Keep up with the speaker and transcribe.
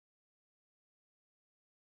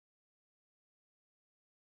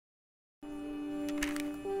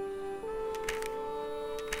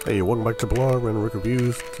Hey, welcome back to Blar, Random Rick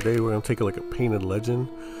Reviews. Today we're going to take a look at Painted Legend.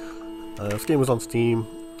 This game is on Steam.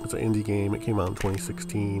 It's an indie game. It came out in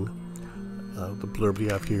 2016. The blurb we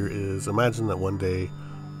have here is, imagine that one day,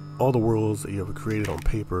 all the worlds that you have created on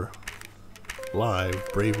paper, live,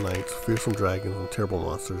 brave knights, fearsome dragons, and terrible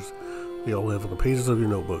monsters, they all live on the pages of your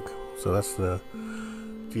notebook. So that's the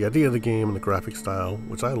idea of the game and the graphic style,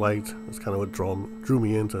 which I liked. It's kind of what drew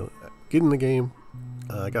me into getting the game.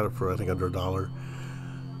 I got it for, I think, under $1.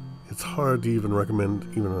 It's hard to even recommend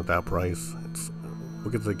even at that price.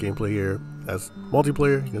 Look at the gameplay here. As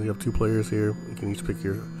multiplayer, you have 2 players here. You can each pick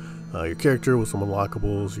your character with some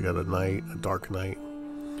unlockables. You got a knight, a dark knight,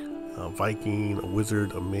 a Viking, a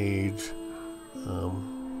wizard, a mage.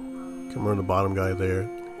 Can't remember the bottom guy there.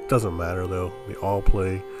 Doesn't matter though. They all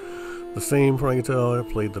play the same from what I can tell. I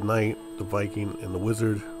played the knight, the Viking, and the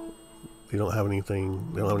wizard. They don't have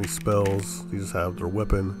anything. They don't have any spells. They just have their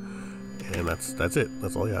weapon. And that's it.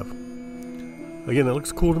 That's all you have. Again, it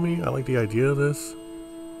looks cool to me. I like the idea of this.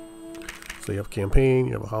 So you have a campaign,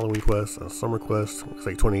 you have a Halloween quest, a summer quest. Looks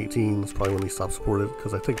like 2018 is probably when they stopped supporting it,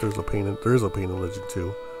 because I think there is a Painted Legend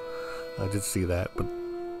too. I did see that, but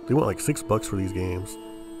they want like $6 for these games.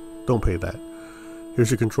 Don't pay that. Here's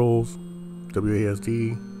your controls.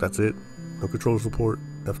 WASD. That's it. No controller support.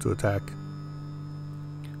 F to attack.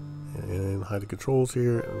 And hide the controls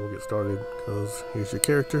here, and we'll get started. Because here's your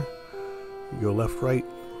character. You go left, right.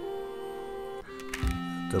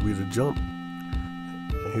 W to jump.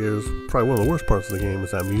 And here's probably one of the worst parts of the game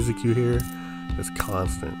is that music you hear. It's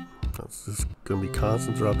constant. It's just going to be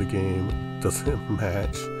constant throughout the game. It doesn't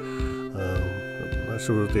match. I'm not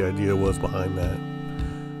sure what the idea was behind that.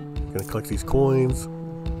 You're going to collect these coins,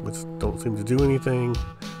 which don't seem to do anything.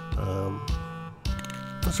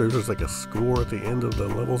 Not sure if there's like a score at the end of the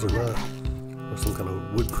levels or not. Or some kind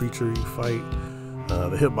of wood creature you fight.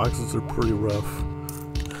 The hitboxes are pretty rough.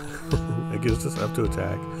 Again, it's just F to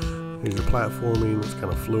attack. Here's your platforming. It's kind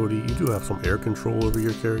of floaty. You do have some air control over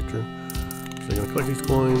your character. So you're going to collect these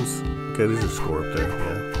coins. Okay, there's your score up there.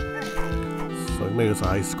 Yeah. So maybe it's a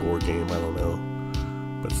high score game. I don't know.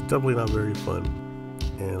 But it's definitely not very fun.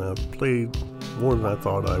 And I've played more than I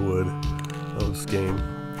thought I would of this game.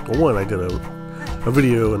 Well, one, I did a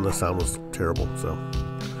video and the sound was terrible. So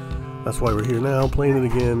that's why we're here now, playing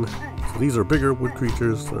it again. So these are bigger wood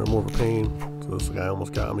creatures that are more of a pain. So this guy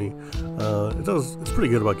almost got me. It's pretty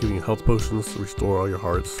good about giving you health potions to restore all your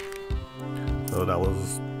hearts. So that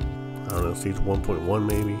was, I don't know, stage 1.1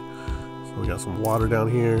 maybe. So we got some water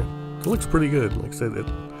down here. It looks pretty good. Like I said,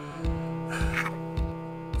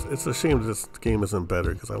 it's a shame that this game isn't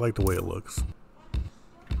better because I like the way it looks.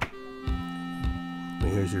 And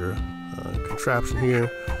here's your contraption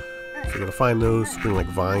here. So you're gonna find those, bring like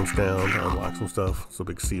vines down to unlock some stuff. It's a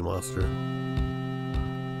big sea monster.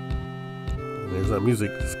 And there's that music,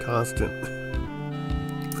 it's constant.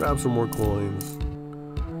 Grab some more coins.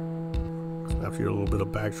 After a little bit of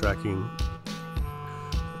backtracking.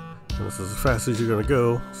 And this is as fast as you're gonna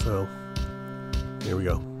go, so here we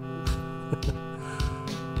go.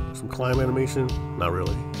 Some climb animation, not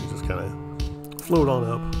really. You just kinda float on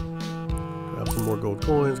up. Grab some more gold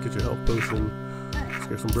coins, get your health potion.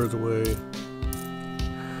 Scare some birds away. The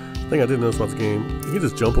thing I didn't notice about the game, you can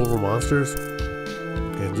just jump over monsters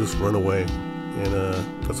and just run away, and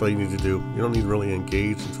that's all you need to do. You don't need to really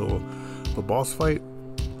engage until the boss fight,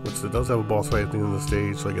 which it does have a boss fight at the end of the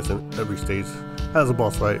stage. So I guess every stage has a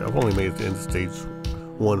boss fight. I've only made it to the end of stage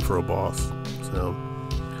 1 for a boss, so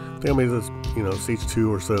I think I made this, stage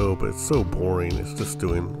 2 or so, but it's so boring. It's just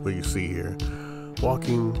doing what you see here,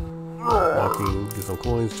 walking, get some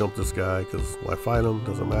coins, jump this guy, because why fight him?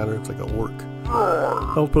 Doesn't matter. It's like an orc.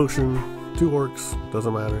 Health potion, 2 orcs,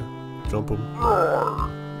 doesn't matter. Jump them.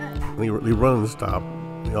 And they run and stop.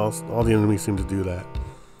 All the enemies seem to do that.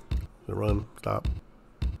 They run, stop.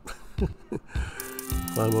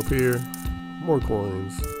 Climb up here, more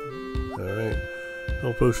coins. Alright.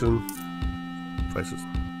 Health potion. Try to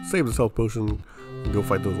save this health potion and go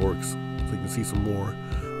fight those orcs. So you can see some more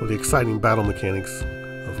of the exciting battle mechanics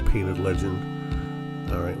of Painted Legend.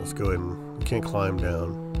 Alright, let's go ahead and, you can't climb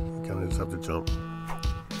down, you kind of just have to jump.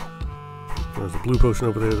 There's a blue potion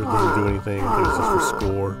over there that doesn't do anything. I think it's just for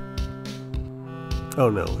score. Oh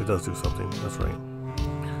no, it does do something, that's right.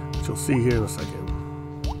 Which you'll see here in a second.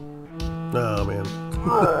 Oh man.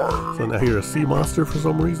 So now you're a sea monster for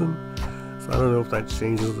some reason. So I don't know if that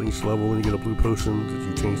changes each level when you get a blue potion. Did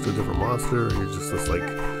you change to a different monster, or you're just this like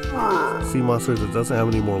sea monster that doesn't have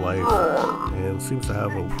any more life and seems to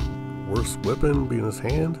have a worse weapon being his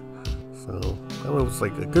hand. So I don't know if it's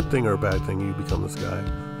like a good thing or a bad thing you become this guy.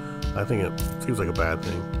 I think it seems like a bad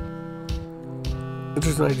thing.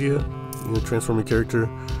 Interesting idea. You know, transform your character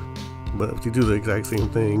but if you do the exact same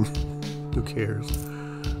thing, who cares?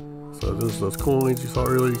 So there's those coins you saw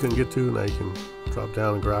earlier you couldn't get to. Now you can drop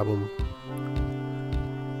down and grab them.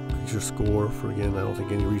 Get your score for, again, I don't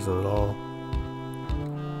think any reason at all.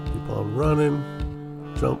 Keep on running.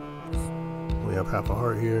 Jump. We have half a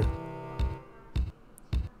heart here.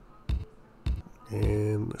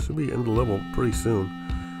 And it should be end the level pretty soon.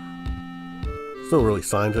 There's no really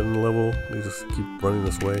sign to end the level. You just keep running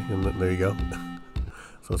this way, and there you go.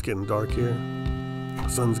 So it's getting dark here. The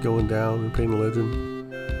sun's going down in Painted Legend.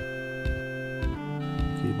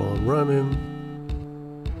 Keep on running.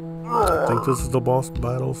 I think this is the boss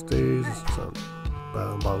battle stage. It's on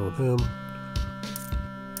the bottom of him.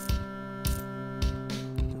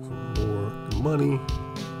 Get some more money.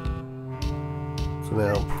 So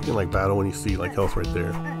now you can like battle when you see like health right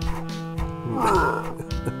there.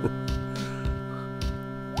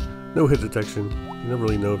 No hit detection. You never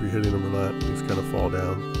really know if you're hitting them or not. You just kind of fall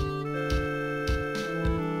down.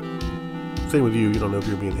 Same with you. You don't know if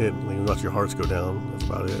you're being hit. Like, you watch your hearts go down. That's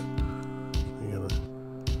about it. You gotta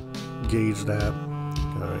gauge that.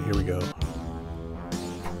 All right, here we go.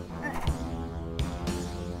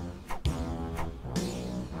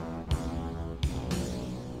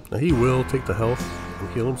 Now he will take the health and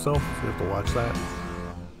heal himself, so you have to watch that.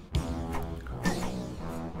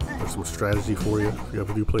 There's some strategy for you if you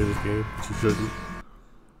ever do play this game, which you shouldn't.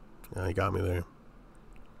 Yeah, he got me there.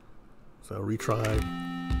 So retry.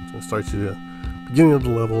 It's gonna start you at the beginning of the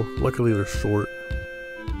level. Luckily they're short.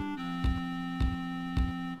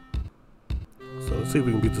 So let's see if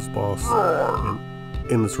we can beat this boss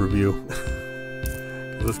in this review.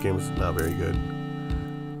 Because this game is not very good.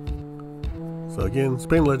 So again,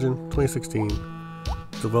 Painted Legend 2016,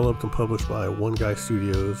 developed and published by One Guy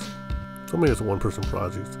Studios. So maybe it's a one-person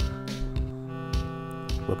project.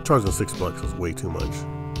 But charging $6 is way too much.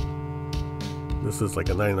 This is like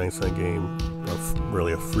a 99-cent game,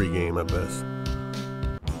 really a free game at best.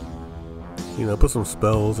 You know, put some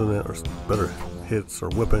spells in it, or better hits, or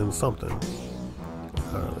weapons, something.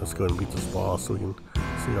 Alright, let's go ahead and beat this boss so we can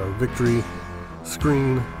see our victory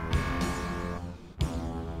screen.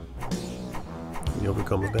 The Yoga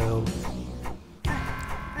comes down.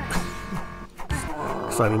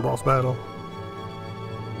 Exciting boss battle.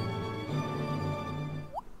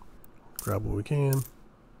 Grab what we can.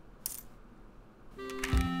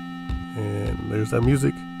 And there's that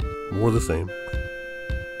music. More of the same.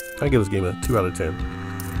 I give this game a 2 out of 10.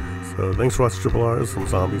 So thanks for watching Triple R. There's some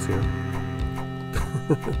zombies here.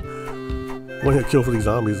 One hit kill for these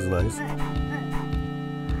zombies is nice.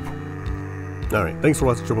 Alright, thanks for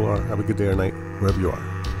watching Triple R. Have a good day or night, wherever you are.